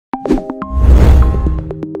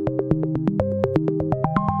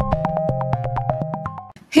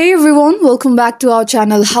Hey everyone, welcome back to our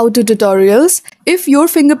channel How To Tutorials. If your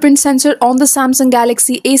fingerprint sensor on the Samsung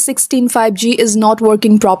Galaxy A16 5G is not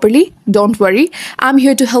working properly, don't worry, I'm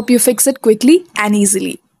here to help you fix it quickly and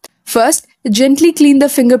easily. First, gently clean the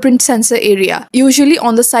fingerprint sensor area, usually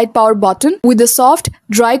on the side power button, with a soft,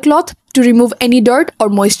 dry cloth to remove any dirt or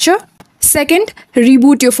moisture. Second,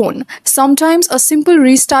 reboot your phone. Sometimes a simple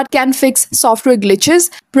restart can fix software glitches.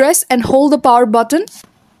 Press and hold the power button,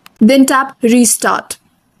 then tap Restart.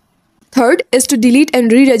 Third is to delete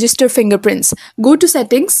and re-register fingerprints. Go to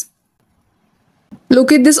Settings.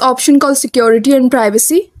 Locate this option called Security and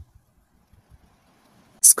Privacy.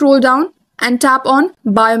 Scroll down and tap on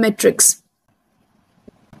Biometrics.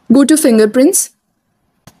 Go to Fingerprints.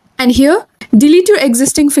 And here, delete your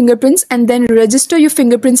existing fingerprints and then register your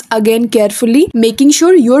fingerprints again carefully, making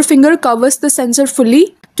sure your finger covers the sensor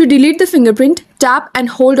fully. To delete the fingerprint, tap and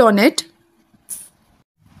hold on it.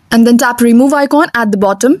 And then tap Remove icon at the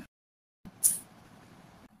bottom.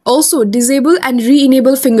 Also, disable and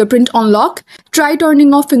re-enable fingerprint unlock. Try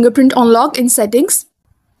turning off fingerprint unlock in settings.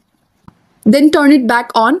 Then turn it back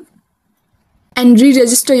on and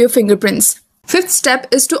re-register your fingerprints. Fifth step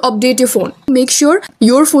is to update your phone. Make sure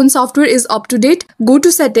your phone software is up to date. Go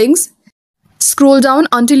to settings. Scroll down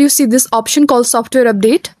until you see this option called software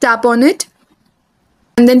update. Tap on it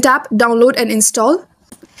and then tap download and install.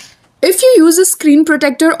 If you use a screen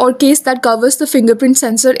protector or case that covers the fingerprint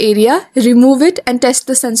sensor area, remove it and test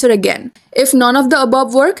the sensor again. If none of the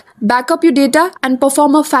above work, back up your data and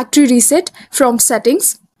perform a factory reset from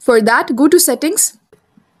settings. For that, go to settings.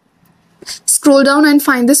 Scroll down and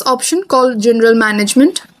find this option called General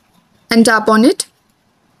Management and tap on it.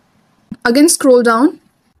 Again, scroll down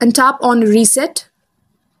and tap on Reset.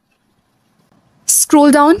 Scroll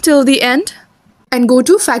down till the end and go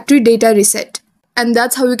to Factory Data Reset. And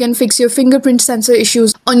that's how you can fix your fingerprint sensor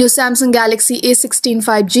issues on your Samsung Galaxy A16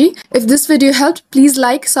 5G. If this video helped, please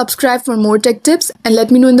like, subscribe for more tech tips and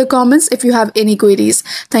let me know in the comments if you have any queries.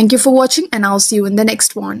 Thank you for watching and I'll see you in the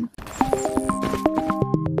next one.